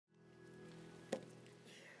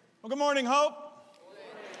Well, good morning, Hope.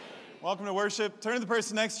 Welcome to worship. Turn to the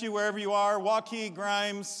person next to you wherever you are. Waukee,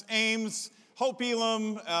 Grimes, Ames, Hope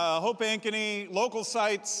Elam, Hope Ankeny, local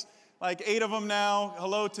sites, like 8 of them now.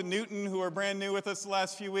 Hello to Newton, who are brand new with us the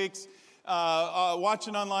last few weeks.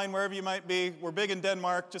 Watching online wherever you might be. We're big in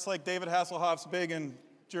Denmark, just like David Hasselhoff's big in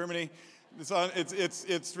Germany.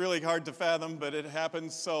 It's really hard to fathom, but it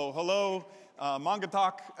happens. So hello,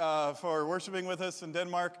 Mangatak, for worshiping with us in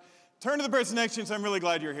Denmark. Turn to the person next to you and say, I'm really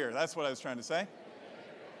glad you're here. That's what I was trying to say.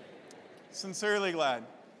 Sincerely glad.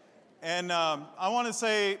 And I want to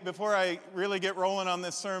say, before I really get rolling on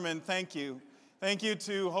this sermon, thank you. Thank you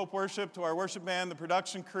to Hope Worship, to our worship band, the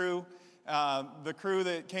production crew, the crew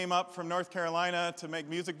that came up from North Carolina to make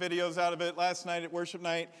music videos out of it last night at worship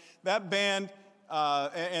night. That band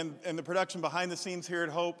and the production behind the scenes here at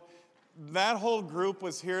Hope, that whole group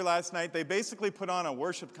was here last night. They basically put on a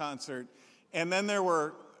worship concert. And then there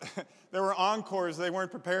were encores they weren't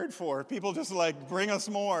prepared for. People just like, bring us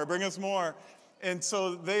more, bring us more. And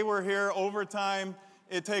so they were here overtime.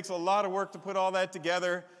 It takes a lot of work to put all that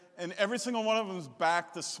together. And every single one of them is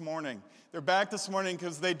back this morning. They're back this morning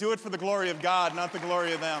because they do it for the glory of God, not the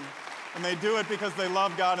glory of them. And they do it because they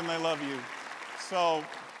love God and they love you. So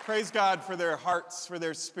praise God for their hearts, for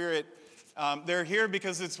their spirit. They're here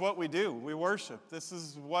because it's what we do. We worship. This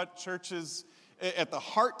is what church is. At the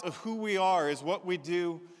heart of who we are is what we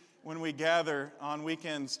do when we gather on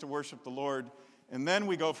weekends to worship the Lord. And then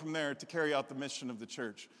we go from there to carry out the mission of the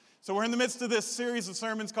church. So we're in the midst of this series of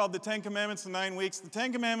sermons called the 10 Commandments in 9 weeks. The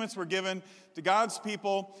 10 Commandments were given to God's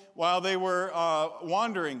people while they were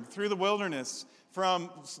wandering through the wilderness from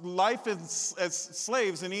life as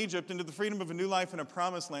slaves in Egypt into the freedom of a new life in a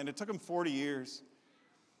promised land. It took them 40 years.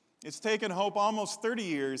 It's taken Hope almost 30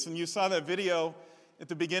 years. And you saw that video at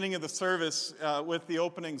the beginning of the service with the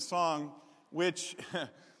opening song, which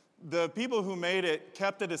the people who made it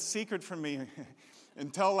kept it a secret from me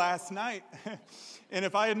until last night. And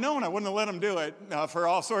if I had known, I wouldn't have let them do it for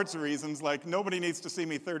all sorts of reasons, like nobody needs to see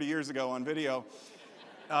me 30 years ago on video.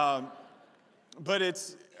 But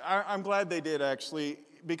I'm glad they did, actually,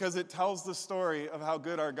 because it tells the story of how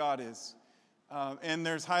good our God is. And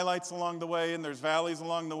there's highlights along the way, and there's valleys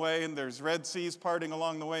along the way, and there's Red Seas parting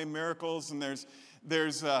along the way, miracles, and there's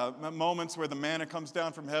moments where the manna comes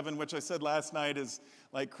down from heaven, which I said last night is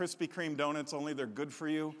like Krispy Kreme donuts, only they're good for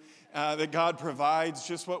you. That God provides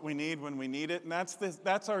just what we need when we need it. And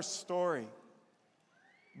that's our story.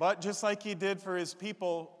 But just like he did for his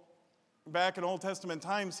people back in Old Testament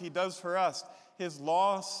times, he does for us. His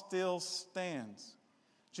law still stands.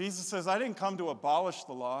 Jesus says, I didn't come to abolish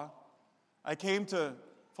the law. I came to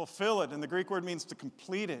fulfill it. And the Greek word means to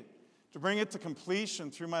complete it. To bring it to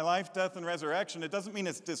completion through my life, death, and resurrection. It doesn't mean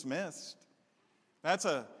it's dismissed. That's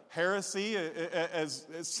a heresy as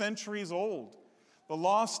centuries old. The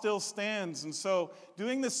law still stands. And so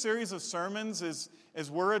doing this series of sermons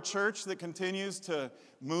as we're a church that continues to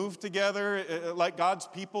move together like God's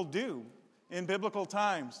people do in biblical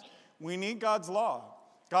times. We need God's law.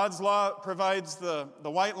 God's law provides the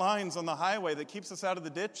white lines on the highway that keeps us out of the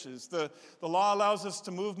ditches. The law allows us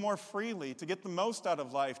to move more freely, to get the most out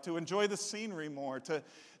of life, to enjoy the scenery more, to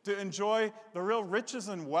enjoy the real riches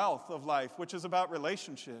and wealth of life, which is about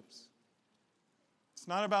relationships. It's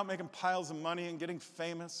not about making piles of money and getting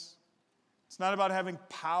famous. It's not about having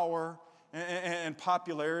power and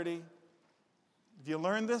popularity. Have you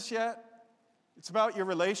learned this yet? It's about your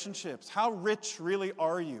relationships. How rich really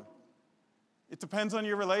are you? It depends on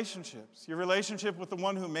your relationships. Your relationship with the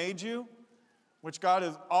one who made you, which God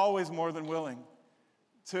is always more than willing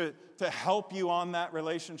to help you on that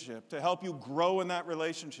relationship, to help you grow in that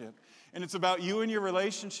relationship. And it's about you and your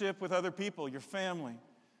relationship with other people, your family,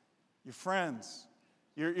 your friends,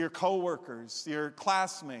 your coworkers, your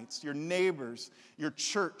classmates, your neighbors, your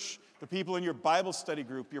church, the people in your Bible study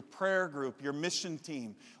group, your prayer group, your mission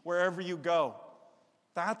team, wherever you go.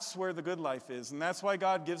 That's where the good life is, and that's why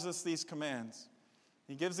God gives us these commands.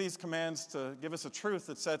 He gives these commands to give us a truth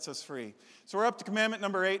that sets us free. So we're up to commandment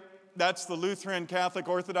number 8. That's the Lutheran Catholic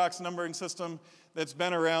Orthodox numbering system that's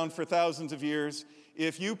been around for thousands of years.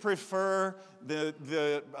 If you prefer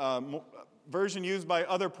the version used by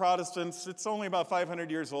other Protestants, it's only about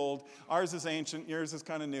 500 years old. Ours is ancient, yours is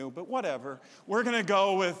kind of new, but whatever. We're going to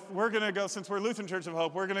go, since we're Lutheran Church of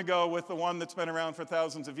Hope, we're going to go with the one that's been around for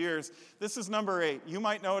thousands of years. This is number 8. You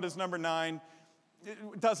might know it as number 9.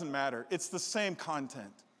 It doesn't matter. It's the same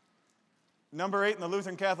content. Number 8 in the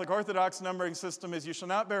Lutheran Catholic Orthodox numbering system is you shall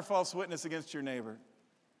not bear false witness against your neighbor.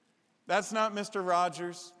 That's not Mr.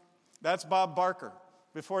 Rogers. That's Bob Barker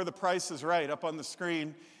before The Price is Right up on the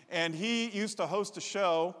screen. And he used to host a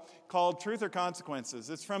show called Truth or Consequences.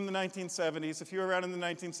 It's from the 1970s. If you were around in the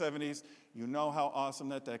 1970s, you know how awesome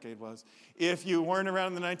that decade was. If you weren't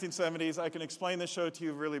around in the 1970s, I can explain the show to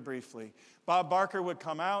you really briefly. Bob Barker would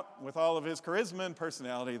come out with all of his charisma and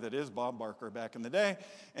personality that is Bob Barker back in the day,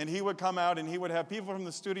 and he would come out and he would have people from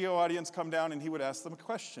the studio audience come down and he would ask them a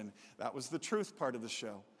question. That was the truth part of the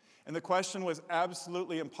show. And the question was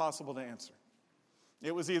absolutely impossible to answer.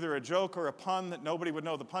 It was either a joke or a pun that nobody would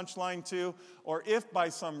know the punchline to, or if by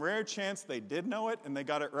some rare chance they did know it and they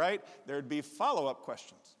got it right, there'd be follow-up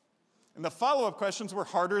questions. And the follow-up questions were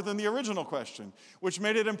harder than the original question, which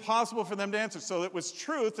made it impossible for them to answer. So it was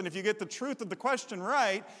truth, and if you get the truth of the question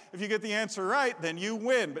right, if you get the answer right, then you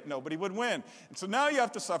win, but nobody would win. And so now you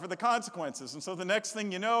have to suffer the consequences. And so the next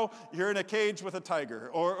thing you know, you're in a cage with a tiger,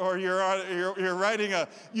 or you're riding a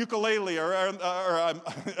ukulele or a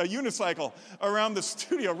unicycle around the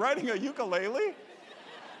studio. Riding a ukulele?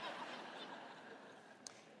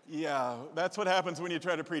 Yeah, that's what happens when you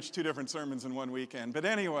try to preach 2 different sermons in one weekend. But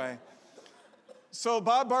anyway, so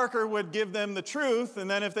Bob Barker would give them the truth,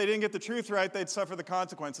 and then if they didn't get the truth right, they'd suffer the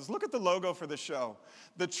consequences. Look at the logo for the show.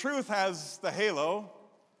 The truth has the halo,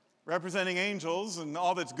 representing angels and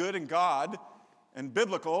all that's good in God and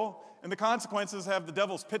biblical, and the consequences have the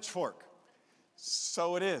devil's pitchfork.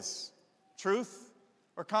 So it is. Truth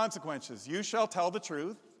or consequences. You shall tell the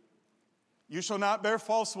truth. You shall not bear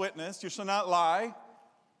false witness. You shall not lie,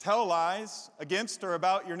 tell lies against or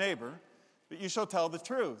about your neighbor, but you shall tell the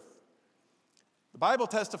truth. The Bible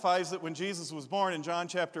testifies that when Jesus was born in John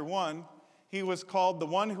chapter 1, he was called the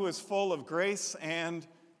one who is full of grace and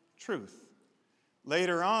truth.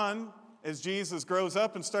 Later on, as Jesus grows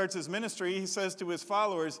up and starts his ministry, he says to his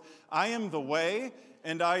followers, I am the way,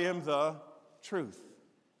 and I am the truth,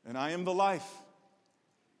 and I am the life.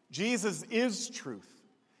 Jesus is truth.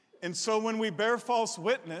 And so when we bear false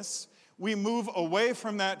witness, we move away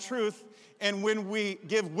from that truth, and when we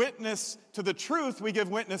give witness to the truth, we give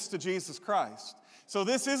witness to Jesus Christ. So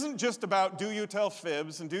this isn't just about do you tell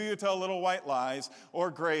fibs and do you tell little white lies or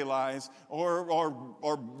gray lies or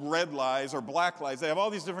red lies or black lies. They have all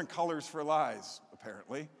these different colors for lies,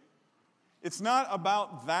 apparently. It's not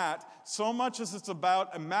about that so much as it's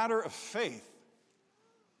about a matter of faith.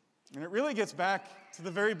 And it really gets back to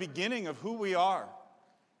the very beginning of who we are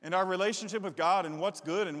and our relationship with God and what's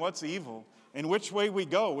good and what's evil and which way we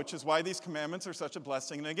go, which is why these commandments are such a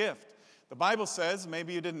blessing and a gift. The Bible says,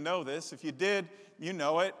 maybe you didn't know this. If you did, you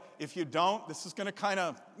know it. If you don't, this is going to kind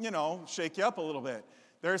of, shake you up a little bit.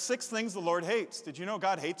 There are 6 things the Lord hates. Did you know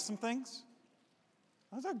God hates some things?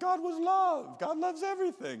 I thought God was love. God loves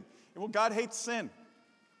everything. Well, God hates sin.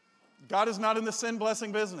 God is not in the sin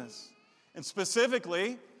blessing business. And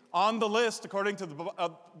specifically, on the list, according to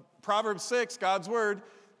the Proverbs 6, God's word,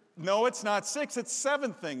 no, it's not 6, it's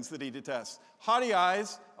 7 things that he detests. Haughty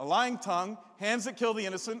eyes, a lying tongue, hands that kill the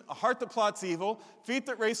innocent, a heart that plots evil, feet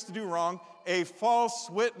that race to do wrong, a false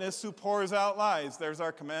witness who pours out lies. There's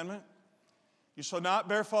our commandment. You shall not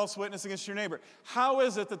bear false witness against your neighbor. How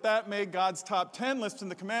is it that made God's top 10 list in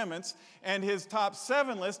the commandments and his top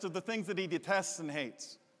 7 list of the things that he detests and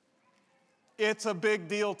hates? It's a big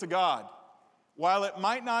deal to God. While it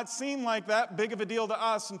might not seem like that big of a deal to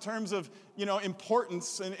us in terms of,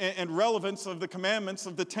 importance and relevance of the commandments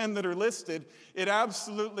of the 10 that are listed, it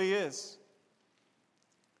absolutely is.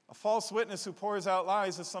 A false witness who pours out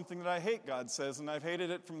lies is something that I hate, God says, and I've hated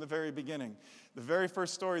it from the very beginning. The very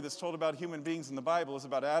first story that's told about human beings in the Bible is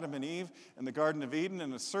about Adam and Eve in the Garden of Eden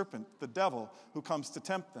and a serpent, the devil, who comes to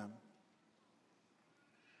tempt them.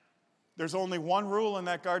 There's only one rule in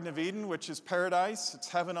that Garden of Eden, which is paradise. It's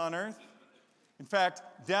heaven on earth. In fact,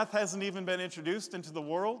 death hasn't even been introduced into the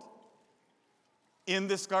world in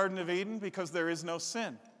this Garden of Eden because there is no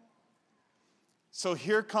sin. So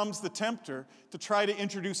here comes the tempter to try to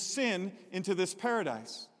introduce sin into this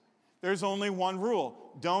paradise. There's only one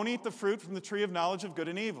rule. Don't eat the fruit from the tree of knowledge of good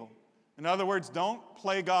and evil. In other words, don't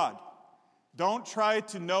play God. Don't try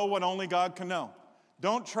to know what only God can know.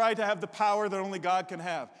 Don't try to have the power that only God can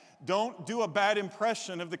have. Don't do a bad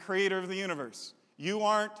impression of the creator of the universe. You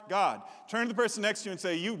aren't God. Turn to the person next to you and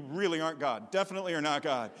say, you really aren't God. Definitely are not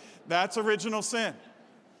God. That's original sin.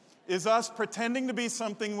 Is us pretending to be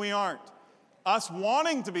something we aren't. Us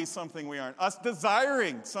wanting to be something we aren't. Us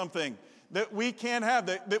desiring something that we can't have.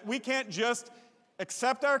 That we can't just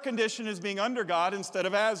accept our condition as being under God instead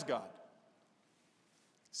of as God.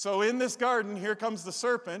 So in this garden, here comes the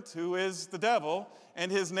serpent, who is the devil, and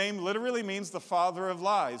his name literally means the father of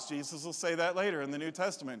lies. Jesus will say that later in the New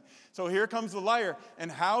Testament. So here comes the liar. And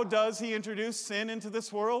how does he introduce sin into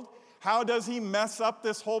this world? How does he mess up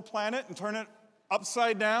this whole planet and turn it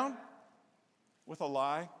upside down? With a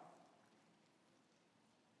lie.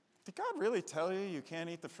 did God really tell you you can't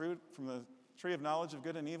eat the fruit from the tree of knowledge of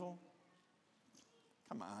good and evil?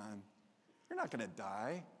 Come on. You're not going to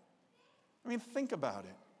die. I mean, think about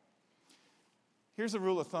it. Here's a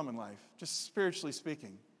rule of thumb in life, just spiritually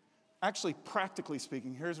speaking. Actually, practically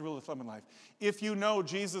speaking, here's a rule of thumb in life. If you know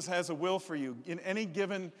Jesus has a will for you in any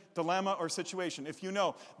given dilemma or situation, if you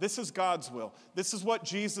know this is God's will, this is what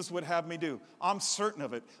Jesus would have me do, I'm certain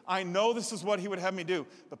of it. I know this is what he would have me do.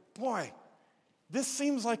 But boy, this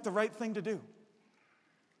seems like the right thing to do.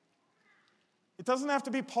 It doesn't have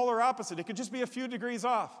to be polar opposite. It could just be a few degrees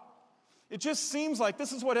off. It just seems like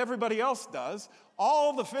this is what everybody else does.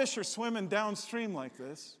 All the fish are swimming downstream like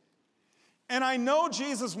this. And I know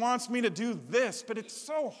Jesus wants me to do this, but it's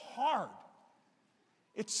so hard.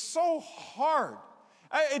 It's so hard.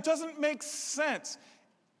 It doesn't make sense.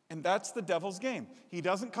 And that's the devil's game. He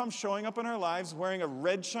doesn't come showing up in our lives wearing a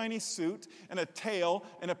red shiny suit and a tail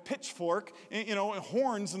and a pitchfork, and, and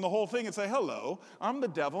horns and the whole thing and say, hello, I'm the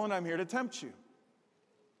devil and I'm here to tempt you.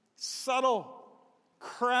 Subtle,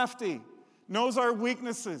 crafty, knows our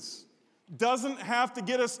weaknesses, doesn't have to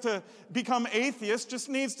get us to become atheists, just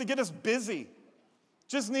needs to get us busy,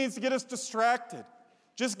 just needs to get us distracted,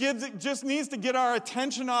 just needs to get our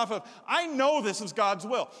attention off of, I know this is God's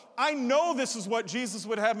will. I know this is what Jesus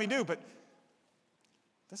would have me do, but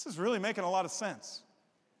this is really making a lot of sense.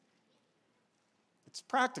 It's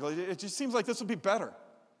practical. It just seems like this would be better.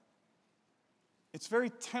 It's very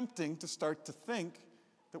tempting to start to think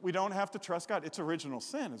that we don't have to trust God. It's original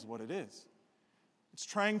sin is what it is. It's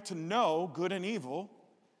trying to know good and evil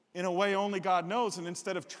in a way only God knows, and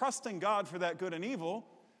instead of trusting God for that good and evil,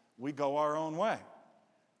 we go our own way.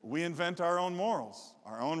 We invent our own morals,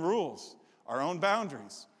 our own rules, our own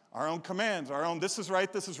boundaries, our own commands, our own this is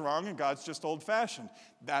right, this is wrong, and God's just old-fashioned.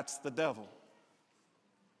 That's the devil.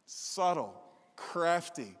 Subtle,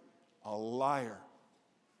 crafty, a liar.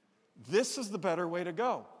 This is the better way to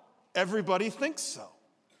go. Everybody thinks so.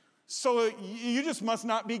 So you just must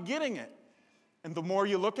not be getting it. And the more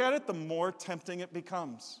you look at it, the more tempting it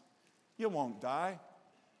becomes. You won't die.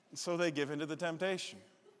 And so they give into the temptation.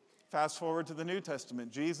 Fast forward to the New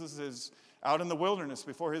Testament. Jesus is out in the wilderness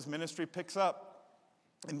before his ministry picks up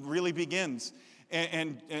and really begins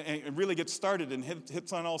and really gets started and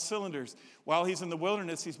hits on all cylinders. While he's in the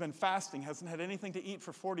wilderness, he's been fasting, hasn't had anything to eat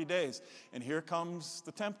for 40 days. And here comes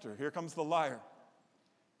the tempter. Here comes the liar.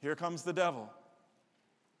 Here comes the devil.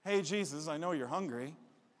 Hey, Jesus, I know you're hungry.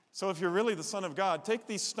 So if you're really the Son of God, take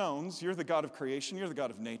these stones. You're the God of creation. You're the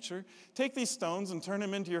God of nature. Take these stones and turn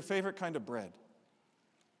them into your favorite kind of bread.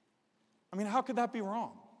 I mean, how could that be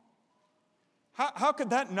wrong? How could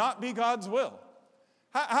that not be God's will?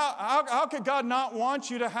 How could God not want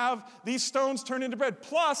you to have these stones turned into bread?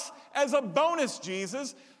 Plus, as a bonus,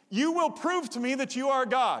 Jesus, you will prove to me that you are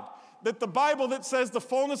God. That the Bible that says the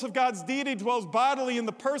fullness of God's deity dwells bodily in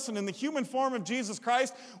the person, in the human form of Jesus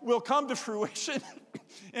Christ, will come to fruition.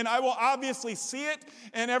 And I will obviously see it,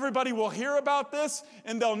 and everybody will hear about this,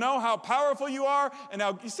 and they'll know how powerful you are. And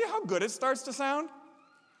now, you see how good it starts to sound?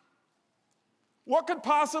 What could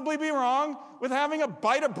possibly be wrong with having a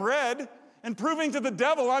bite of bread and proving to the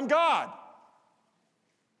devil I'm God?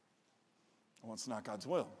 Well, it's not God's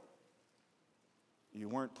will. You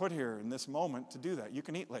weren't put here in this moment to do that. You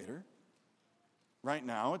can eat later. Right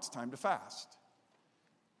now, it's time to fast.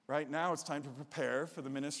 Right now, it's time to prepare for the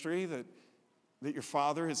ministry that your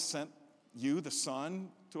Father has sent you, the Son,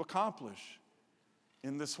 to accomplish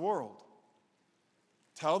in this world.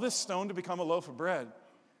 Tell this stone to become a loaf of bread.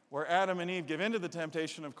 Where Adam and Eve give in to the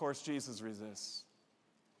temptation, of course, Jesus resists.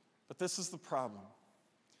 But this is the problem.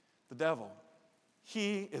 The devil,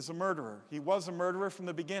 he is a murderer. He was a murderer from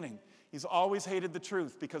the beginning. He's always hated the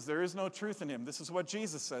truth because there is no truth in him. This is what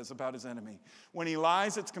Jesus says about his enemy. When he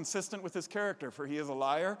lies, it's consistent with his character, for he is a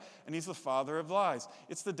liar and he's the father of lies.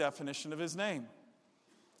 It's the definition of his name.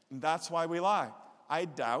 And that's why we lie. I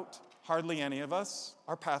doubt hardly any of us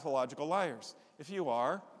are pathological liars. If you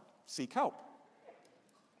are, seek help.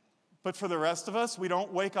 But for the rest of us, we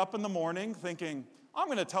don't wake up in the morning thinking, I'm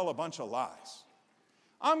going to tell a bunch of lies.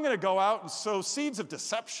 I'm going to go out and sow seeds of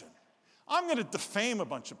deception. I'm going to defame a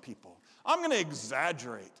bunch of people. I'm going to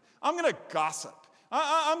exaggerate. I'm going to gossip.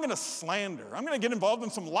 I'm going to slander. I'm going to get involved in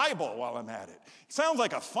some libel while I'm at it. Sounds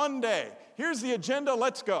like a fun day. Here's the agenda.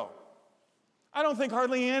 Let's go. I don't think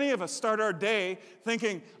hardly any of us start our day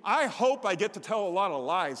thinking, I hope I get to tell a lot of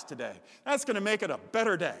lies today. That's going to make it a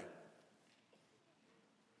better day.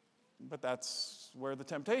 But that's where the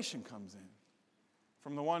temptation comes in,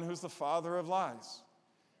 from the one who's the father of lies.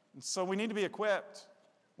 And so we need to be equipped.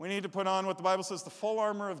 We need to put on what the Bible says, the full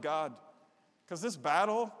armor of God. Because this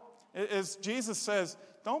battle, as Jesus says,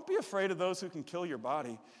 don't be afraid of those who can kill your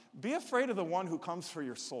body. Be afraid of the one who comes for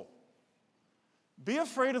your soul. Be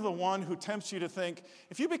afraid of the one who tempts you to think,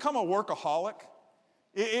 if you become a workaholic,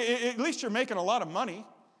 at least you're making a lot of money.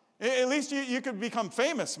 At least you could become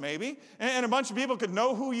famous, maybe, and a bunch of people could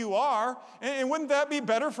know who you are. And wouldn't that be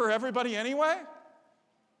better for everybody anyway?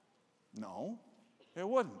 No, it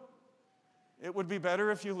wouldn't. It would be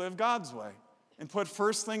better if you live God's way and put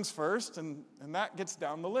first things first, and that gets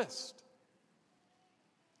down the list.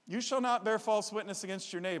 You shall not bear false witness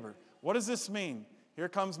against your neighbor. What does this mean? Here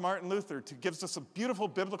comes Martin Luther to give us a beautiful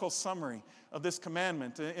biblical summary of this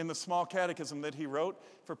commandment in the small catechism that he wrote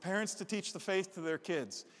for parents to teach the faith to their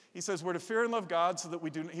kids. He says, we're to fear and love God so that we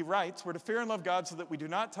do, he writes, we're to fear and love God so that we do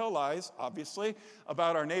not tell lies, obviously,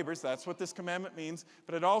 about our neighbors. That's what this commandment means.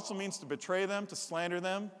 But it also means to betray them, to slander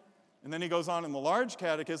them. And then he goes on in the large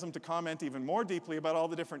catechism to comment even more deeply about all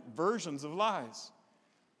the different versions of lies.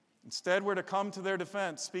 Instead, we're to come to their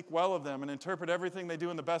defense, speak well of them, and interpret everything they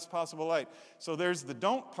do in the best possible light. So there's the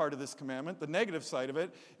don't part of this commandment, the negative side of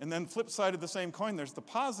it, and then flip side of the same coin, there's the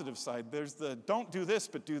positive side. There's the don't do this,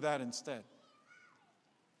 but do that instead.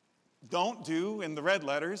 Don't do, in the red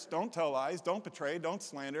letters, don't tell lies, don't betray, don't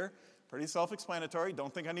slander. Pretty self-explanatory.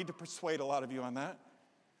 Don't think I need to persuade a lot of you on that.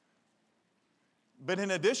 But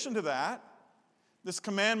in addition to that, this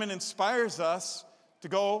commandment inspires us to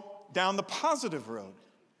go down the positive road,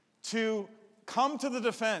 to come to the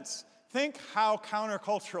defense. Think how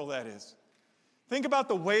countercultural that is. Think about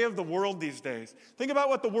the way of the world these days. Think about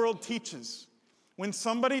what the world teaches. When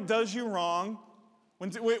somebody does you wrong,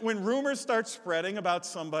 when rumors start spreading about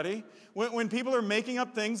somebody, when people are making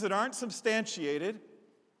up things that aren't substantiated,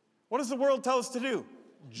 what does the world tell us to do?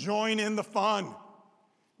 Join in the fun.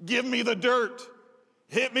 Give me the dirt.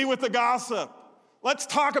 Hit me with the gossip. Let's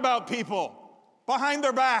talk about people behind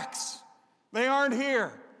their backs. They aren't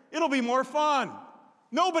here. It'll be more fun.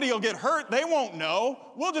 Nobody will get hurt. They won't know.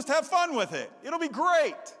 We'll just have fun with it. It'll be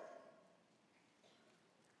great.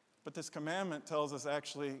 But this commandment tells us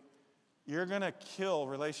actually, you're going to kill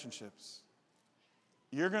relationships.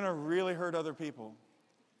 You're going to really hurt other people.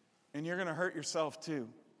 And you're going to hurt yourself too.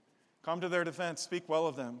 Come to their defense. Speak well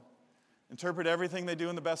of them. Interpret everything they do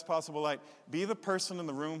in the best possible light. Be the person in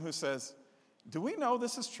the room who says, do we know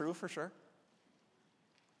this is true for sure?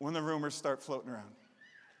 When the rumors start floating around.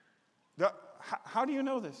 How do you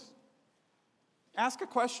know this? Ask a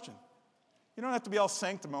question. You don't have to be all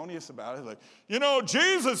sanctimonious about it. Like,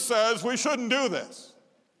 Jesus says we shouldn't do this.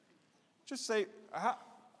 Just say,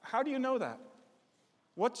 how do you know that?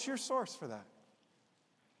 What's your source for that?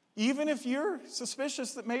 Even if you're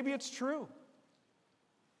suspicious that maybe it's true.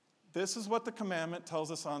 This is what the commandment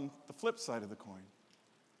tells us on the flip side of the coin.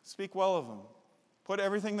 Speak well of them. Put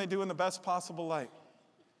everything they do in the best possible light.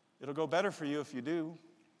 It'll go better for you if you do.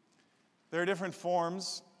 There are different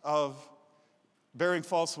forms of bearing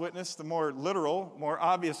false witness. The more literal, more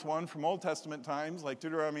obvious one from Old Testament times, like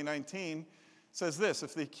Deuteronomy 19, says this: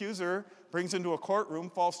 if the accuser brings into a courtroom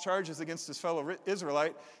false charges against his fellow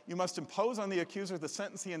Israelite, you must impose on the accuser the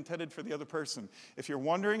sentence he intended for the other person. If you're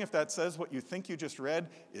wondering if that says what you think you just read,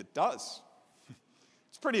 it does.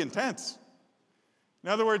 It's pretty intense. In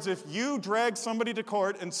other words, if you drag somebody to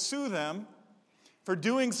court and sue them for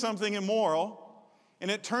doing something immoral, and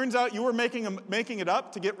it turns out you were making it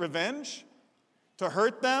up to get revenge, to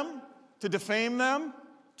hurt them, to defame them,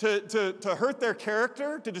 to hurt their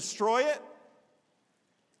character, to destroy it,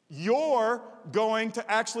 you're going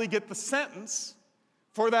to actually get the sentence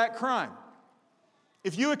for that crime.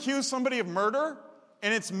 If you accuse somebody of murder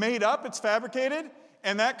and it's made up, it's fabricated,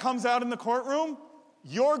 and that comes out in the courtroom,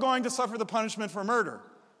 you're going to suffer the punishment for murder.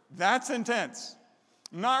 That's intense.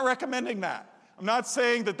 I'm not recommending that. I'm not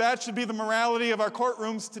saying that should be the morality of our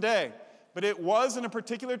courtrooms today. But it was in a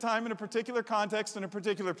particular time, in a particular context, in a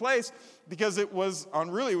particular place, because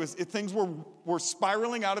things were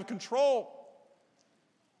spiraling out of control.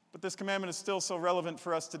 But this commandment is still so relevant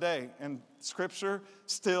for us today, and Scripture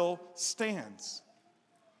still stands.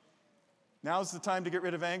 Now's the time to get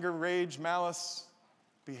rid of anger, rage, malice,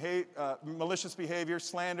 malicious behavior,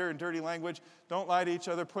 slander, and dirty language. Don't lie to each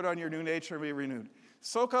other. Put on your new nature and be renewed.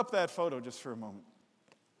 Soak up that photo just for a moment.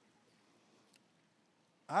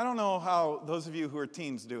 I don't know how those of you who are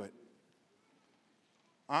teens do it.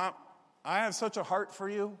 I have such a heart for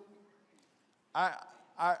you.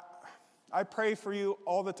 I pray for you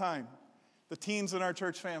all the time, the teens in our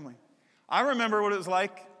church family. I remember what it was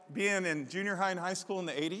like being in junior high and high school in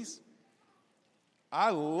the 80s. I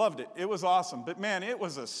loved it. It was awesome. But man, it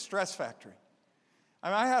was a stress factory.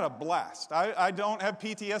 I had a blast. I don't have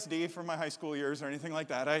PTSD from my high school years or anything like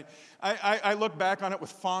that. I look back on it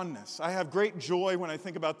with fondness. I have great joy when I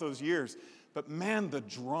think about those years. But man, the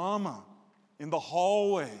drama in the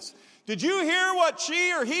hallways. Did you hear what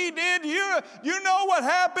she or he did? You know what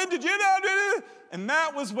happened? Did you know? And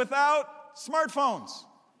that was without smartphones.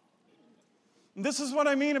 And this is what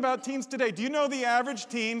I mean about teens today. Do you know the average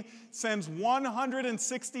teen sends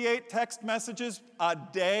 168 text messages a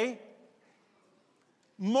day?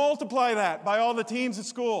 Multiply that by all the teens at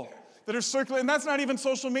school that are circulating. And that's not even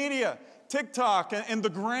social media. TikTok and the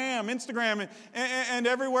Gram, Instagram, and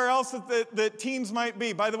everywhere else that teens might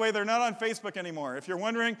be. By the way, they're not on Facebook anymore. If you're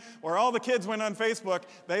wondering where all the kids went on Facebook,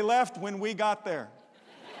 they left when we got there.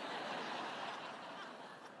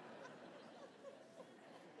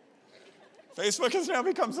 Facebook has now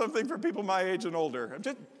become something for people my age and older.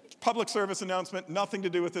 Just public service announcement, nothing to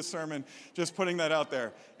do with this sermon, just putting that out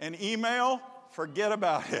there. And email, forget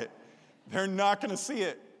about it. They're not going to see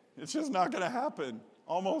it. It's just not going to happen,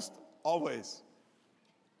 almost always.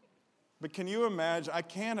 But can you imagine, I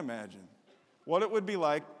can't imagine, what it would be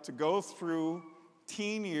like to go through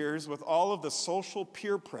teen years with all of the social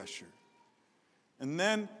peer pressure and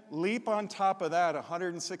then leap on top of that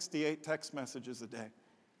 168 text messages a day,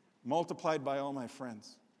 multiplied by all my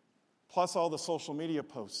friends, plus all the social media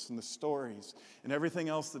posts and the stories and everything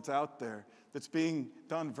else that's out there that's being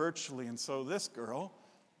done virtually. And so this girl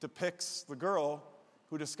depicts the girl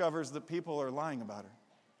who discovers that people are lying about her,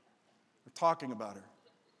 or talking about her.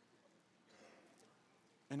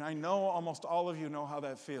 And I know almost all of you know how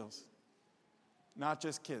that feels, not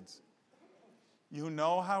just kids. You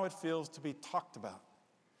know how it feels to be talked about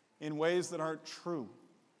in ways that aren't true,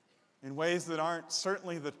 in ways that aren't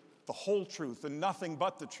certainly the whole truth and nothing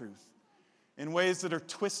but the truth, in ways that are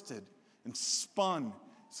twisted and spun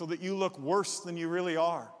so that you look worse than you really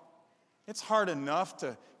are. It's hard enough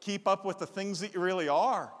to keep up with the things that you really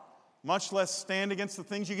are, much less stand against the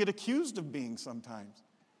things you get accused of being sometimes.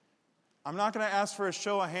 I'm not going to ask for a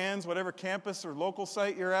show of hands, whatever campus or local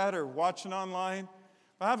site you're at or watching online.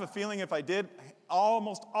 But I have a feeling if I did,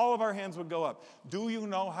 almost all of our hands would go up. Do you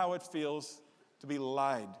know how it feels to be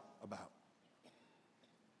lied about?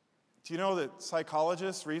 Do you know that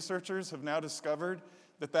psychologists, researchers have now discovered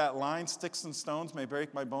that line, sticks and stones may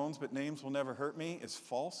break my bones, but names will never hurt me, is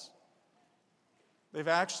false? They've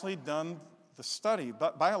actually done the study,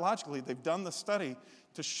 but biologically, they've done the study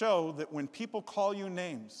to show that when people call you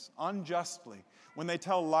names unjustly, when they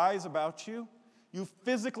tell lies about you, you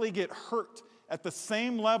physically get hurt at the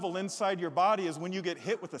same level inside your body as when you get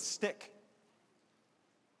hit with a stick.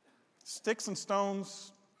 Sticks and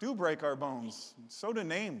stones do break our bones, and so do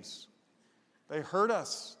names. They hurt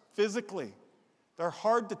us physically. They're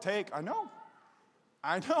hard to take. I know.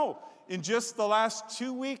 In just the last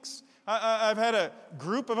 2 weeks, I've had a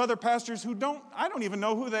group of other pastors who I don't even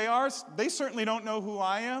know who they are. They certainly don't know who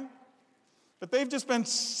I am. But they've just been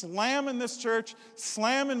slamming this church,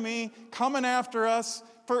 slamming me, coming after us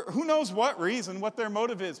for who knows what reason, what their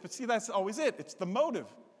motive is. But see, that's always it. It's the motive.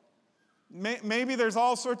 Maybe there's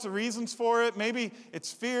all sorts of reasons for it. Maybe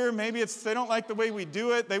it's fear. Maybe it's they don't like the way we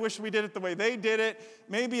do it. They wish we did it the way they did it.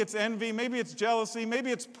 Maybe it's envy. Maybe it's jealousy. Maybe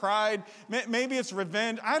it's pride. Maybe it's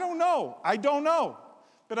revenge. I don't know.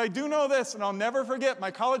 But I do know this, and I'll never forget, my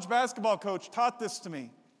college basketball coach taught this to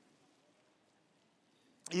me.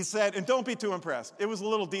 He said, and don't be too impressed. It was a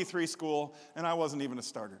little D3 school, and I wasn't even a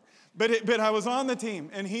starter. But I was on the team,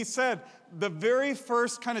 and he said, the very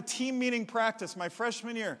first kind of team meeting practice, my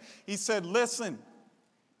freshman year, he said, listen,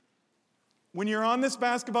 when you're on this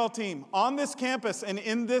basketball team, on this campus, and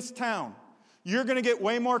in this town, you're going to get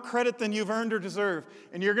way more credit than you've earned or deserve,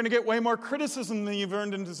 and you're going to get way more criticism than you've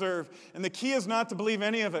earned and deserve. And the key is not to believe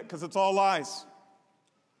any of it, because it's all lies.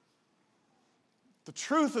 The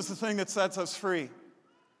truth is the thing that sets us free.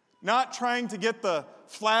 Not trying to get the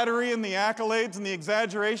flattery and the accolades and the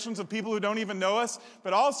exaggerations of people who don't even know us,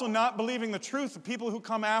 but also not believing the truth of people who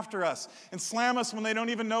come after us and slam us when they don't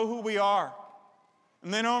even know who we are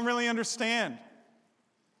and they don't really understand.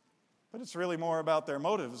 But it's really more about their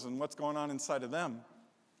motives and what's going on inside of them.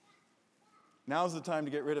 Now's the time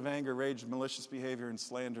to get rid of anger, rage, malicious behavior, and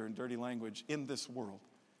slander and dirty language in this world.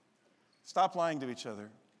 Stop lying to each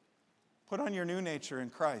other. Put on your new nature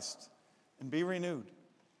in Christ and be renewed.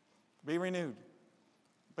 Be renewed.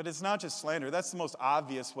 But it's not just slander. That's the most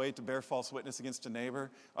obvious way to bear false witness against a neighbor,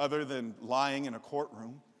 other than lying in a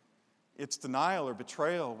courtroom. It's denial or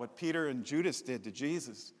betrayal, what Peter and Judas did to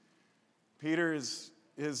Jesus. Peter is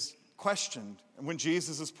questioned, and when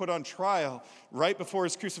Jesus is put on trial right before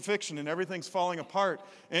his crucifixion and everything's falling apart,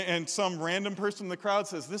 and some random person in the crowd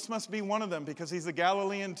says, this must be one of them because he's a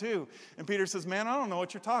Galilean too. And Peter says, man, I don't know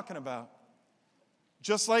what you're talking about.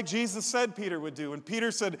 Just like Jesus said Peter would do. And Peter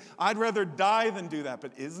said, I'd rather die than do that.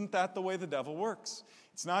 But isn't that the way the devil works?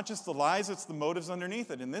 It's not just the lies, it's the motives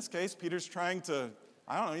underneath it. In this case, Peter's trying to,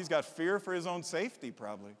 he's got fear for his own safety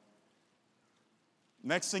probably.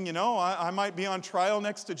 Next thing you know, I might be on trial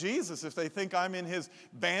next to Jesus if they think I'm in his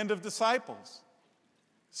band of disciples.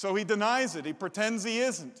 So he denies it. He pretends he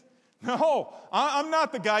isn't. No, I'm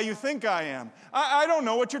not the guy you think I am. I don't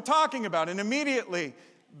know what you're talking about. And immediately,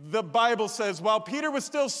 the Bible says, while Peter was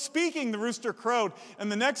still speaking, the rooster crowed.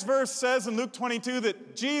 And the next verse says in Luke 22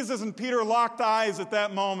 that Jesus and Peter locked eyes at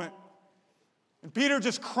that moment. And Peter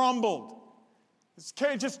just crumbled.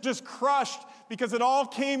 Just crushed because it all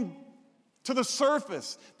came to the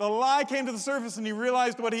surface. The lie came to the surface and he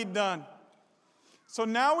realized what he'd done. So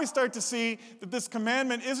now we start to see that this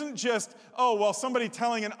commandment isn't just, somebody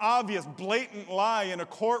telling an obvious, blatant lie in a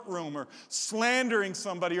courtroom or slandering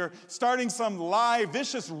somebody or starting some lie,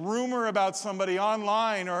 vicious rumor about somebody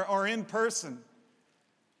online or in person.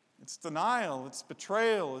 It's denial, it's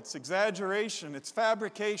betrayal, it's exaggeration, it's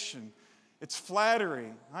fabrication, it's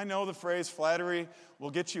flattery. I know the phrase flattery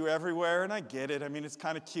will get you everywhere, and I get it. I mean, it's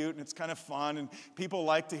kind of cute and it's kind of fun, and people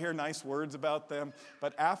like to hear nice words about them.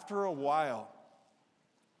 But after a while,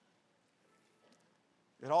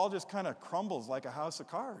 it all just kind of crumbles like a house of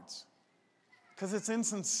cards because it's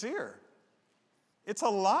insincere. It's a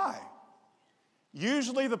lie.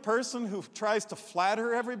 Usually the person who tries to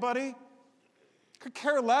flatter everybody could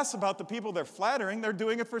care less about the people they're flattering. They're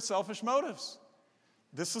doing it for selfish motives.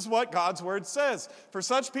 This is what God's word says. For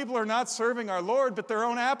such people are not serving our Lord, but their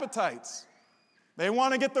own appetites. They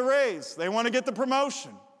want to get the raise. They want to get the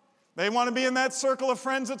promotion. They want to be in that circle of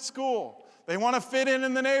friends at school. They want to fit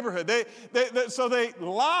in the neighborhood. So they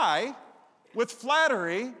lie with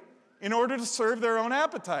flattery in order to serve their own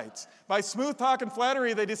appetites. By smooth talk and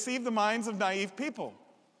flattery, they deceive the minds of naive people.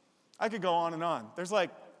 I could go on and on. There's like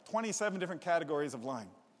 27 different categories of lying.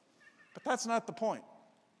 But that's not the point.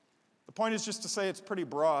 The point is just to say it's pretty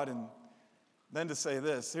broad and then to say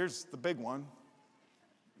this. Here's the big one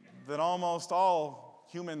that almost all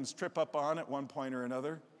humans trip up on at one point or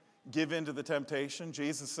another. Give in to the temptation.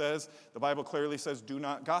 Jesus says, the Bible clearly says, do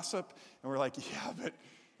not gossip. And we're like, yeah, but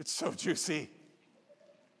it's so juicy.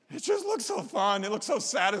 It just looks so fun. It looks so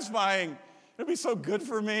satisfying. It'll be so good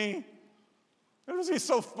for me. It'll be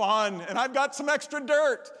so fun. And I've got some extra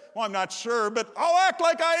dirt. Well, I'm not sure, but I'll act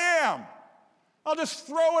like I am. I'll just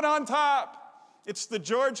throw it on top. It's the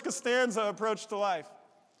George Costanza approach to life.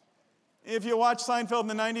 If you watch Seinfeld in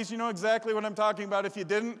the 90s, you know exactly what I'm talking about. If you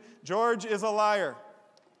didn't, George is a liar.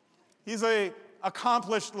 He's an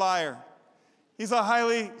accomplished liar. He's a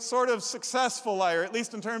highly sort of successful liar, at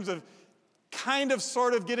least in terms of kind of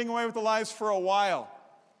sort of getting away with the lies for a while.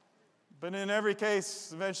 But in every case,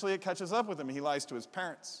 eventually it catches up with him. He lies to his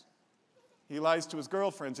parents. He lies to his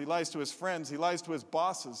girlfriends. He lies to his friends. He lies to his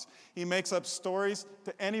bosses. He makes up stories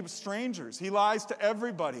to any strangers. He lies to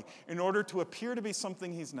everybody in order to appear to be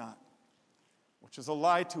something he's not, which is a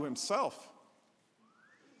lie to himself.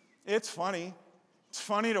 It's funny. It's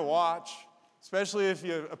funny to watch, especially if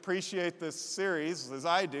you appreciate this series, as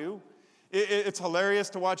I do. It's hilarious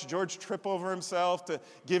to watch George trip over himself, to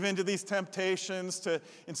give in to these temptations, to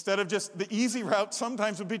instead of just the easy route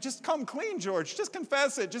sometimes would be just come clean, George. Just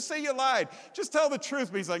confess it. Just say you lied. Just tell the truth.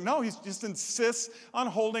 But he's like, no, he just insists on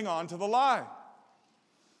holding on to the lie.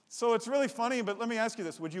 So it's really funny, but let me ask you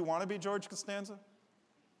this. Would you want to be George Costanza?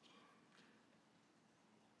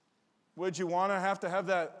 Would you want to have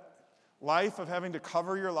that life of having to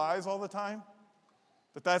cover your lies all the time?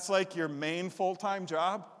 That's like your main full-time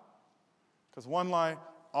job? Because one lie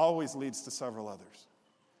always leads to several others.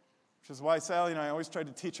 Which is why Sally and I always tried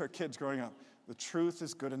to teach our kids growing up, the truth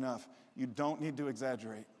is good enough. You don't need to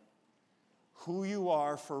exaggerate. Who you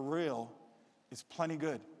are for real is plenty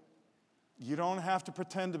good. You don't have to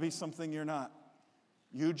pretend to be something you're not.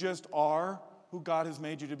 You just are who God has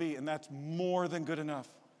made you to be, and that's more than good enough.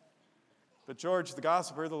 But George, the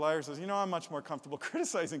gossiper, the liar, says, I'm much more comfortable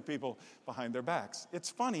criticizing people behind their backs. It's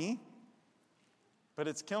funny, but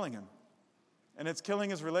it's killing him. And it's killing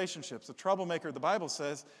his relationships. A troublemaker, the Bible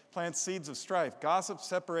says, plants seeds of strife. Gossip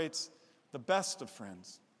separates the best of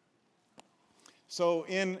friends. So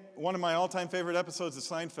in one of my all-time favorite episodes of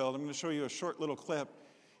Seinfeld, I'm going to show you a short little clip.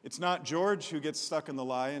 It's not George who gets stuck in the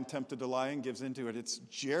lie and tempted to lie and gives into it. It's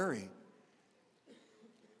Jerry.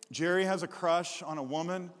 Jerry has a crush on a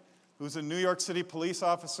woman who's a New York City police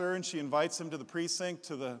officer, and she invites him to the precinct,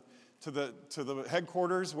 to the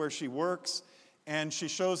headquarters where she works, and she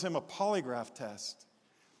shows him a polygraph test.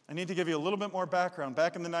 I need to give you a little bit more background.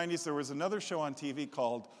 Back in the 90s, there was another show on TV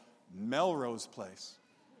called Melrose Place.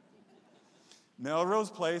 Melrose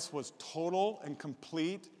Place was total and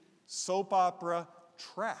complete soap opera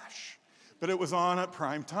trash. but it was on at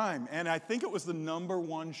prime time. And I think it was the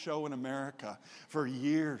 #1 show in America for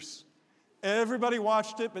years. Everybody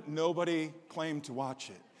watched it, but nobody claimed to watch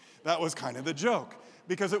it. That was kind of the joke,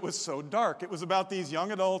 because it was so dark. It was about these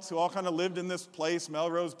young adults who all kind of lived in this place,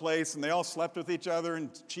 Melrose Place, and they all slept with each other and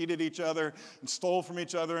cheated each other and stole from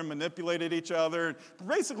each other and manipulated each other, and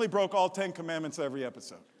basically broke all 10 commandments every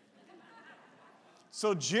episode.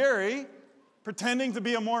 So Jerry, pretending to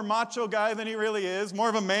be a more macho guy than he really is, more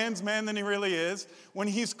of a man's man than he really is, when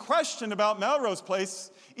he's questioned about Melrose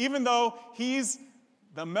Place, even though he's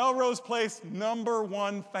the Melrose Place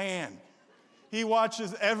 #1 fan, he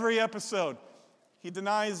watches every episode. He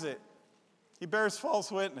denies it. He bears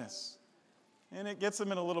false witness. And it gets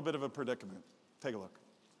him in a little bit of a predicament. Take a look.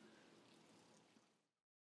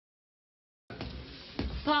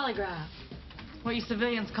 Polygraph. What you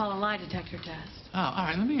civilians call a lie detector test. Oh, all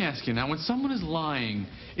right, let me ask you now. When someone is lying,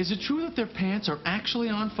 is it true that their pants are actually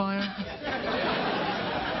on fire?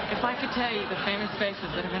 If I could tell you the famous faces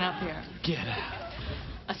that have been up here. Get out.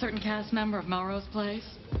 A certain cast member of Melrose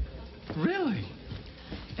Place. Really?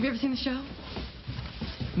 Have you ever seen the show?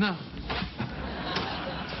 No.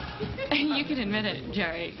 You can admit it,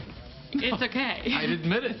 Jerry. It's okay. I'd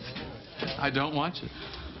admit it. I don't watch it.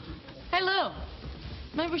 Hey, Lou.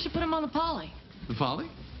 Maybe we should put him on the poly. The Polly?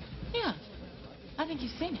 Yeah. I think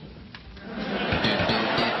you've seen it.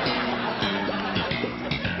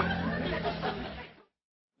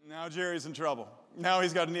 Now Jerry's in trouble. Now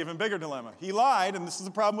he's got an even bigger dilemma. He lied, and this is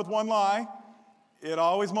the problem with one lie. It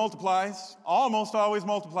always multiplies, almost always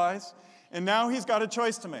multiplies. And now he's got a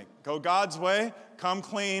choice to make. Go God's way, come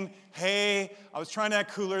clean. Hey, I was trying to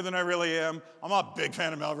act cooler than I really am. I'm not a big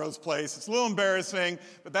fan of Melrose Place. It's a little embarrassing,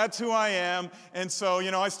 but that's who I am. And so,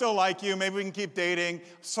 I still like you. Maybe we can keep dating.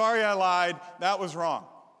 Sorry I lied. That was wrong.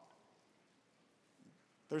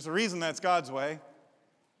 There's a reason that's God's way.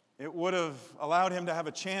 It would have allowed him to have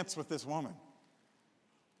a chance with this woman.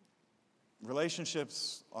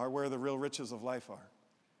 Relationships are where the real riches of life are.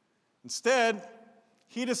 Instead,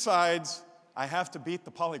 he decides, I have to beat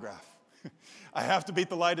the polygraph. I have to beat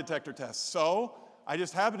the lie detector test. So I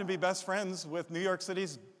just happen to be best friends with New York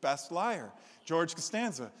City's best liar, George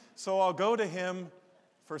Costanza. So I'll go to him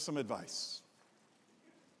for some advice.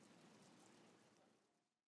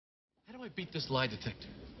 How do I beat this lie detector?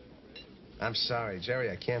 I'm sorry, Jerry,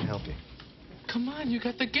 I can't help you. Come on, you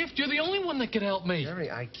got the gift. You're the only one that can help me. Jerry,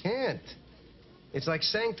 I can't. It's like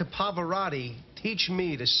saying to Pavarotti, teach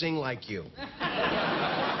me to sing like you.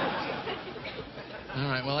 All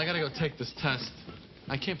right, well, I gotta go take this test.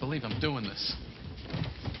 I can't believe I'm doing this.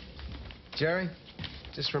 Jerry,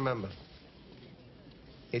 just remember,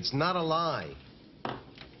 it's not a lie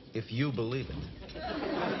if you believe it.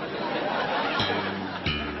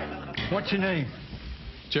 What's your name?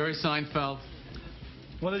 Jerry Seinfeld,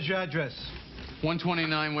 What is your address?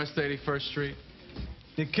 129 West 81st Street.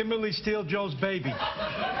 Did Kimberly steal Joe's baby?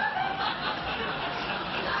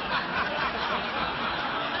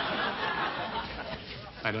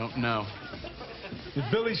 I don't know. Did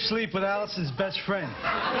Billy sleep with Allison's best friend?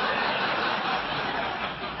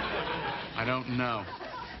 I don't know.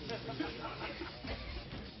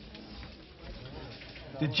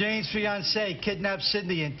 Did Jane's fiancée kidnap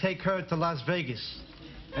Sydney and take her to Las Vegas?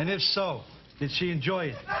 And if so, did she enjoy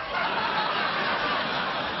it?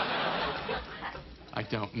 I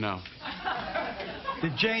don't know.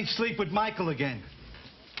 Did Jane sleep with Michael again?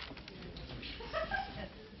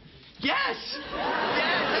 Yes!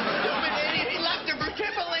 Yes, that stupid idiot. He left her for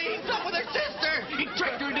Kimberly. He's up with her sister. He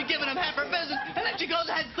tricked her into giving him half her business, and then she goes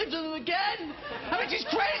ahead and sleeps with him again. I mean, she's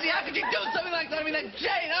crazy. How could she do something like that? I mean, that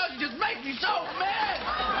Jane, she just makes me so mad.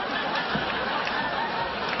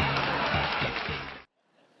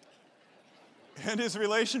 And his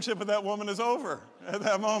relationship with that woman is over at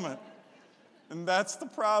that moment. And that's the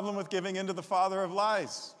problem with giving in to the father of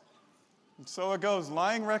lies. And so it goes.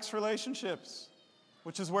 Lying wrecks relationships,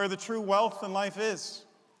 which is where the true wealth in life is.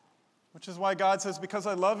 Which is why God says, because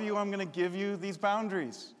I love you, I'm going to give you these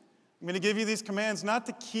boundaries. I'm going to give you these commands, not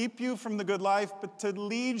to keep you from the good life, but to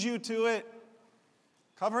lead you to it.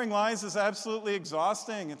 Covering lies is absolutely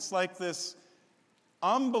exhausting. It's like this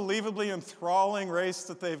unbelievably enthralling race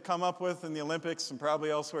that they've come up with in the Olympics and probably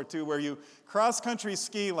elsewhere too, where you cross-country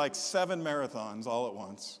ski like 7 marathons all at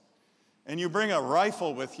once. And you bring a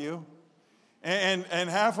rifle with you. And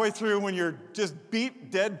halfway through, when you're just beat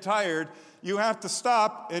dead tired, you have to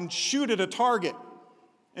stop and shoot at a target.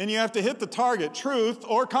 And you have to hit the target. Truth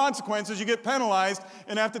or consequences, you get penalized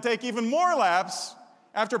and have to take even more laps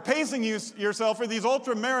after pacing yourself for these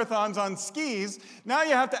ultra marathons on skis. Now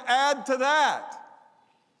you have to add to that.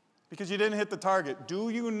 because you didn't hit the target. Do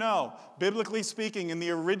you know, biblically speaking, in the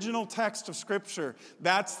original text of Scripture,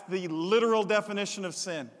 that's the literal definition of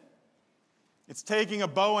sin. It's taking a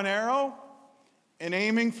bow and arrow and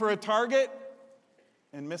aiming for a target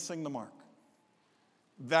and missing the mark.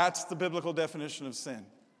 That's the biblical definition of sin.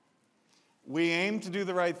 We aim to do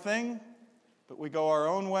the right thing, but we go our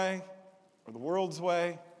own way or the world's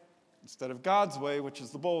way instead of God's way, which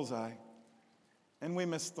is the bullseye, and we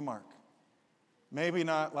miss the mark. Maybe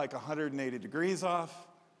not like 180 degrees off,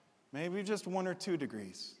 maybe just 1 or 2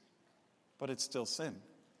 degrees, but it's still sin,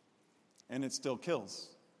 and it still kills,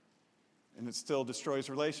 and it still destroys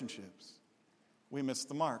relationships. We miss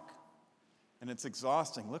the mark, and it's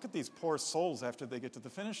exhausting. Look at these poor souls after they get to the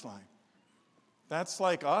finish line. That's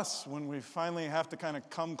like us when we finally have to kind of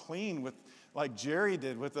come clean with, like Jerry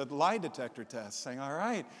did with a lie detector test, saying, all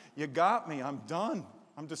right, you got me, I'm done,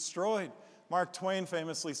 I'm destroyed. Mark Twain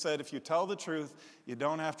famously said, if you tell the truth, you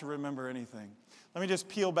don't have to remember anything. Let me just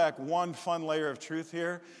peel back one fun layer of truth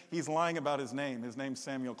here. He's lying about his name. His name's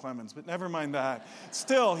Samuel Clemens, but never mind that.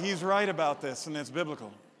 Still, he's right about this, and it's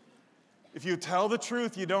biblical. If you tell the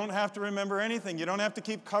truth, you don't have to remember anything. You don't have to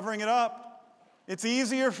keep covering it up. It's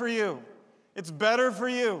easier for you. It's better for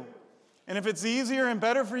you. And if it's easier and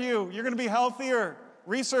better for you, you're going to be healthier,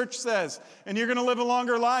 research says, and you're going to live a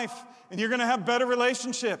longer life, and you're going to have better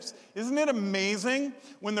relationships. Isn't it amazing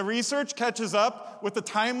when the research catches up with the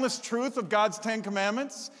timeless truth of God's 10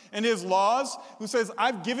 Commandments and His laws, who says,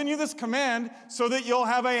 I've given you this command so that you'll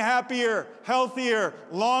have a happier, healthier,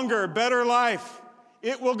 longer, better life.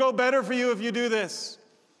 It will go better for you if you do this.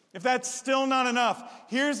 If that's still not enough,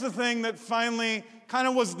 here's the thing that finally kind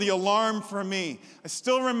of was the alarm for me. I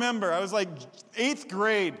still remember, I was like 8th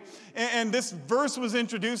grade, and this verse was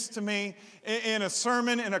introduced to me in a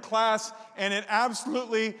sermon in a class, and it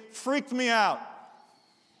absolutely freaked me out.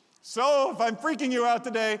 So if I'm freaking you out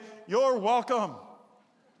today, you're welcome.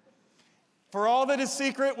 For all that is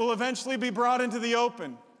secret will eventually be brought into the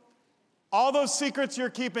open. All those secrets you're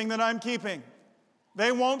keeping that I'm keeping,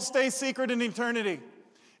 they won't stay secret in eternity.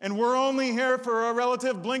 And we're only here for a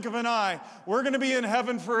relative blink of an eye. We're going to be in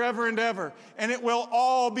heaven forever and ever. And it will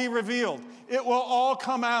all be revealed. It will all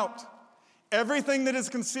come out. Everything that is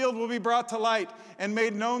concealed will be brought to light and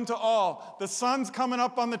made known to all. The sun's coming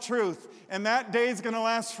up on the truth. And that day is going to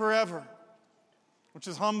last forever. Which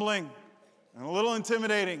is humbling and a little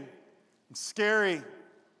intimidating and scary.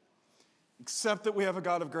 Except that we have a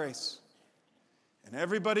God of grace. And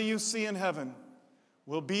everybody you see in heaven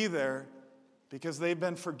will be there because they've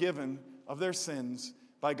been forgiven of their sins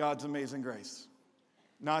by God's amazing grace.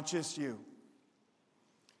 Not just you.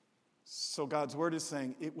 So God's word is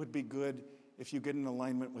saying it would be good if you get in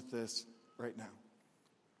alignment with this right now.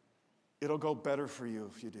 It'll go better for you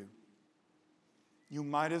if you do. You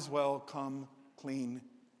might as well come clean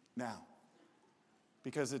now.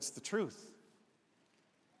 Because it's the truth.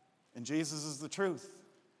 And Jesus is the truth.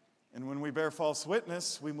 And when we bear false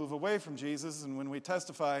witness, we move away from Jesus. And when we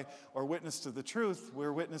testify or witness to the truth,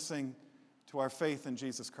 we're witnessing to our faith in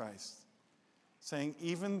Jesus Christ. Saying,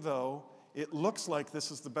 even though it looks like this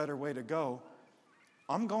is the better way to go,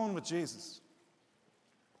 I'm going with Jesus.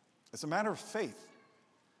 It's a matter of faith.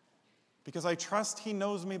 Because I trust He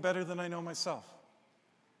knows me better than I know myself.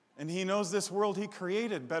 And He knows this world He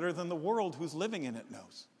created better than the world who's living in it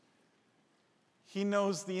knows. He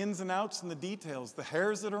knows the ins and outs and the details, the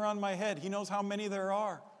hairs that are on my head. He knows how many there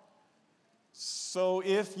are. So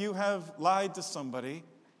if you have lied to somebody,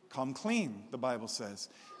 come clean, the Bible says.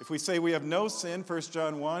 If we say we have no sin, 1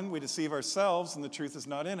 John 1, we deceive ourselves and the truth is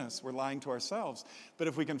not in us. We're lying to ourselves. But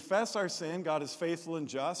if we confess our sin, God is faithful and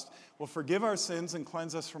just, will forgive our sins and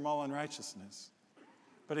cleanse us from all unrighteousness.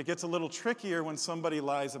 But it gets a little trickier when somebody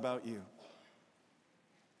lies about you,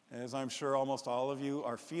 as I'm sure almost all of you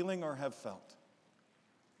are feeling or have felt.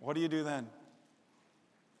 What do you do then?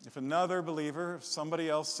 If another believer, if somebody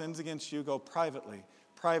else sins against you, go privately.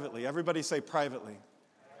 Privately. Everybody say privately.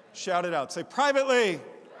 Shout it out. Say privately.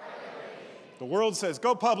 The world says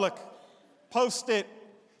go public. Post it.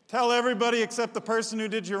 Tell everybody except the person who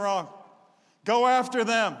did you wrong. Go after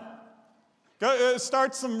them. Go,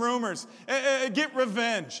 start some rumors. Get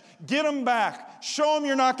revenge. Get them back. Show them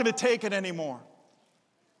you're not going to take it anymore.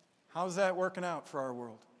 How's that working out for our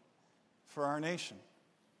world? For our nation?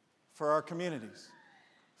 For our communities,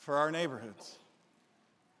 for our neighborhoods.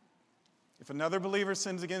 If another believer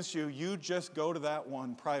sins against you, you just go to that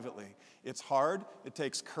one privately. It's hard, it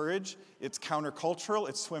takes courage, it's countercultural,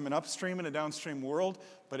 it's swimming upstream in a downstream world,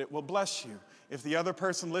 but it will bless you. If the other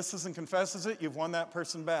person listens and confesses it, you've won that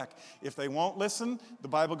person back. If they won't listen, the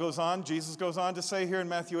Bible goes on, Jesus goes on to say here in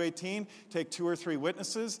Matthew 18, take 2 or 3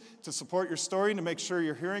 witnesses to support your story, to make sure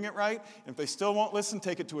you're hearing it right. And if they still won't listen,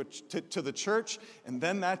 take it to the church, and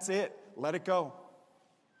then that's it. Let it go.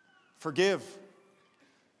 Forgive.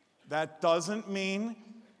 That doesn't mean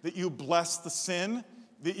that you bless the sin,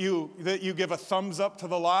 that you give a thumbs up to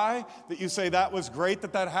the lie, that you say that was great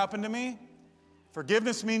that happened to me.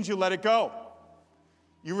 Forgiveness means you let it go.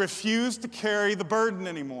 You refuse to carry the burden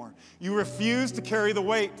anymore. You refuse to carry the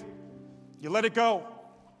weight. You let it go.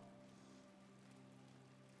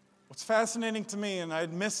 What's fascinating to me, and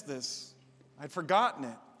I'd missed this, I'd forgotten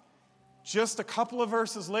it. Just a couple of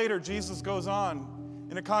verses later, Jesus goes on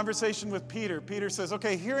in a conversation with Peter. Peter says,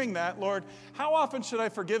 okay, hearing that, Lord, how often should I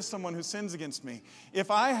forgive someone who sins against me?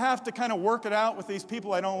 If I have to kind of work it out with these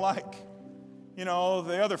people I don't like, you know,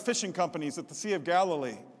 the other fishing companies at the Sea of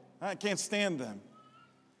Galilee, I can't stand them.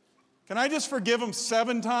 Can I just forgive them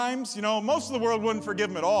 7 times? You know, most of the world wouldn't forgive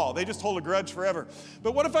them at all. They just hold a grudge forever.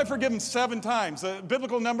 But what if I forgive them 7 times? A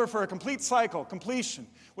biblical number for a complete cycle, completion.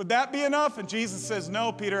 Would that be enough? And Jesus says,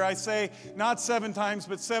 no, Peter, I say not 7 times,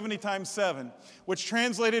 but 70 times 7, which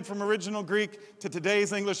translated from original Greek to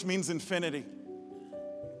today's English means infinity.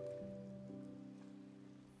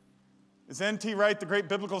 As N.T. Wright, the great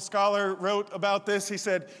biblical scholar, wrote about this, he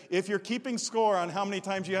said, if you're keeping score on how many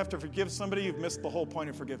times you have to forgive somebody, you've missed the whole point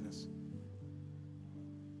of forgiveness.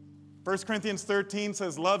 1 Corinthians 13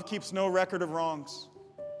 says, love keeps no record of wrongs.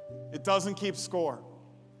 It doesn't keep score.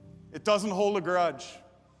 It doesn't hold a grudge.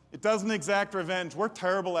 It doesn't exact revenge. We're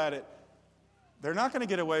terrible at it. They're not going to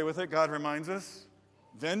get away with it, God reminds us.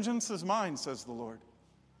 Vengeance is mine, says the Lord.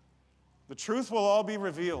 The truth will all be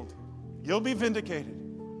revealed. You'll be vindicated.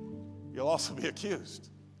 You'll also be accused.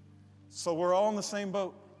 So we're all in the same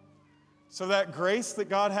boat. So that grace that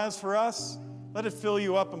God has for us, let it fill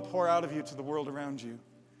you up and pour out of you to the world around you.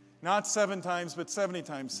 Not 7 times, but 70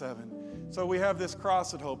 times 7. So we have this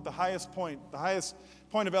cross at Hope, the highest point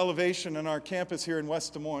of elevation on our campus here in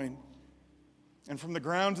West Des Moines. And from the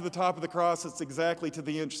ground to the top of the cross, it's exactly to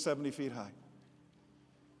the inch 70 feet high.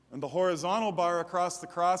 And the horizontal bar across the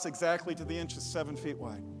cross, exactly to the inch, is 7 feet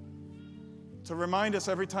wide. To remind us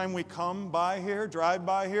every time we come by here, drive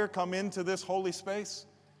by here, come into this holy space,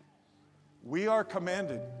 we are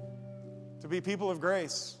commanded to be people of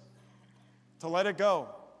grace, to let it go,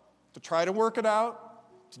 to try to work it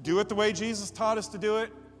out, to do it the way Jesus taught us to do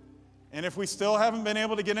it. And if we still haven't been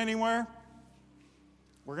able to get anywhere,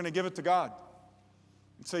 we're going to give it to God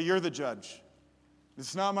and say, you're the judge. This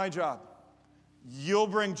is not my job. You'll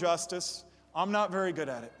bring justice. I'm not very good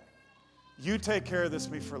at it. You take care of this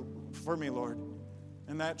for me, Lord.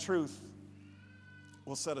 And that truth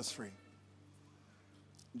will set us free.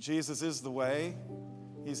 Jesus is the way,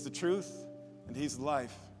 He's the truth, and He's the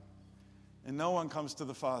life. And no one comes to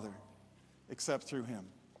the Father except through Him.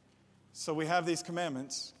 So we have these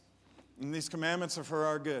commandments, and these commandments are for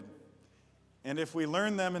our good. And if we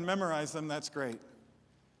learn them and memorize them, that's great.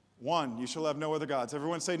 1, you shall have no other gods.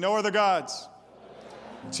 Everyone say, no other gods.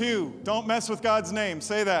 2, don't mess with God's name.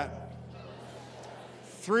 Say that.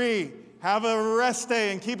 3, have a rest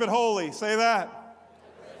day and keep it holy. Say that.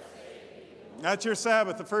 That's your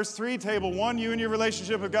Sabbath. The first 3 table. 1, you and your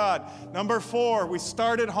relationship with God. Number 4, we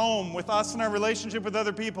start at home with us and our relationship with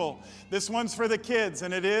other people. This one's for the kids,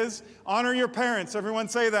 and it is honor your parents. Everyone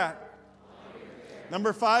say that.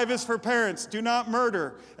 Number 5 is for parents. Do not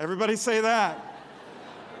murder. Everybody say that.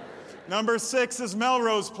 Number 6 is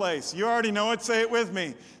Melrose Place. You already know it. Say it with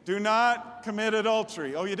me. Do not commit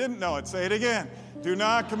adultery. Oh, you didn't know it. Say it again. Do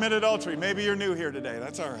not commit adultery. Maybe you're new here today.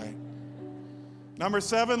 That's all right. Number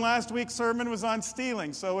 7, last week's sermon was on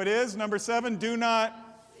stealing. So it is. Number 7, do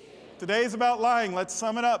not steal. Today's about lying. Let's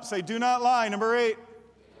sum it up. Say, do not lie. Number 8.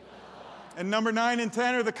 And number 9 and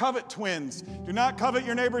 10 are the covet twins. Do not covet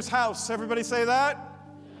your neighbor's house. Everybody say that?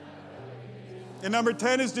 And number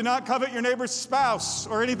 10 is do not covet your neighbor's spouse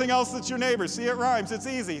or anything else that's your neighbor. See, it rhymes. It's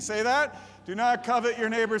easy. Say that. Do not covet your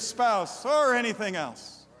neighbor's spouse or anything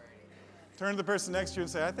else. Turn to the person next to you and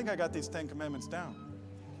say, I think I got these 10 commandments down.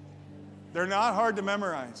 They're not hard to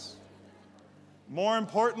memorize. More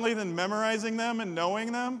importantly than memorizing them and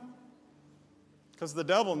knowing them, because the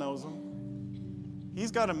devil knows them, he's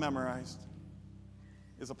got them memorized,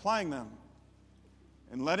 is applying them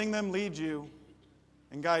and letting them lead you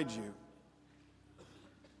and guide you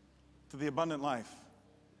to the abundant life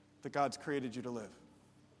that God's created you to live.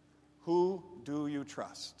 Who do you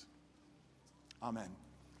trust? Amen.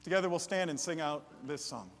 Together we'll stand and sing out this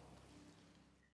song.